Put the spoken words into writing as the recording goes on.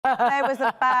There was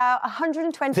about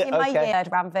 120 in my year,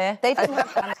 Ranveer. They didn't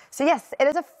have So yes, it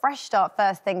is a fresh start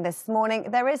first thing this morning.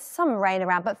 There is some rain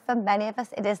around, but for many of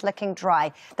us, it is looking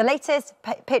dry. The latest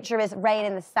picture is rain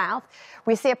in the south.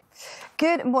 We see a...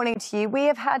 Good morning to you. We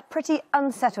have had pretty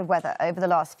unsettled weather over the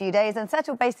last few days.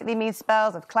 Unsettled basically means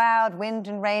spells of cloud, wind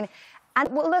and rain. And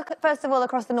we'll look, first of all,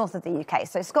 across the north of the UK.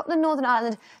 So Scotland, Northern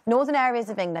Ireland, northern areas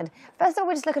of England. First of all,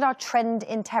 we'll just look at our trend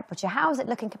in temperature. How is it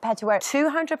looking compared to where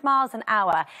 200 miles an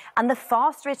hour? And the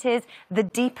faster it is, the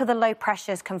deeper the low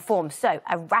pressures can form. So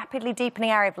a rapidly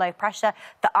deepening area of low pressure,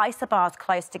 the isobars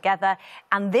close together.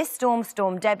 And this storm,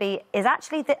 Storm Debbie, is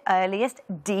actually the earliest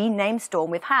D-named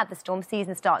storm we've had. The storm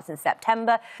season starts in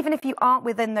September. Even if you aren't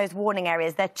within those warning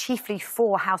areas, they're chiefly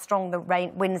for how strong the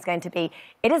wind is going to be.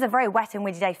 It is a very wet and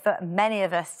windy day for many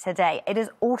of us today. It is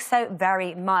also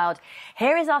very mild.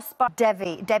 Here is our spot.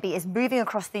 Debbie is moving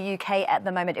across the UK at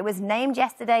the moment. It was named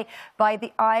yesterday by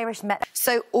the Irish Met.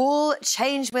 So all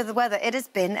change with the weather. It has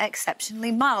been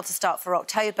exceptionally mild to start for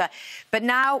October. But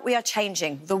now we are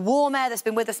changing. The warm air that's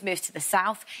been with us moves to the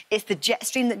south. It's the jet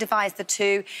stream that divides the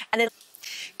two. And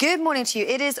Good morning to you.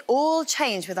 It is all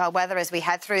changed with our weather as we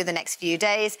head through the next few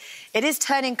days. It is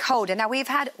turning colder. Now, we've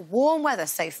had warm weather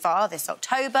so far this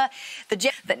October.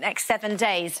 The next 7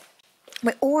 days,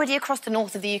 we're already across the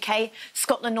north of the UK,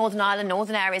 Scotland, Northern Ireland,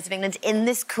 northern areas of England, in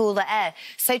this cooler air.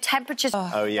 So temperatures...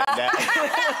 Oh, yeah.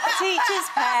 Teacher's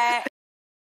pet.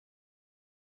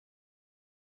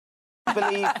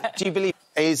 Do you believe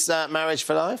is marriage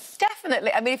for life?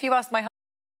 Definitely. I mean, if you ask my...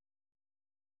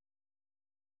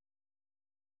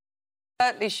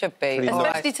 Certainly should be,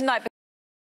 especially tonight.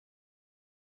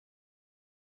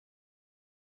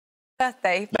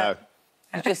 Birthday. No.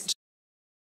 Just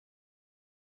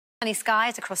sunny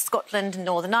skies across Scotland and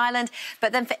Northern Ireland,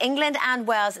 but then for England and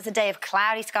Wales, it's a day of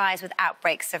cloudy skies with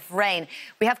outbreaks of rain.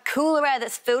 We have cooler air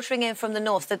that's filtering in from the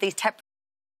north, so these temperatures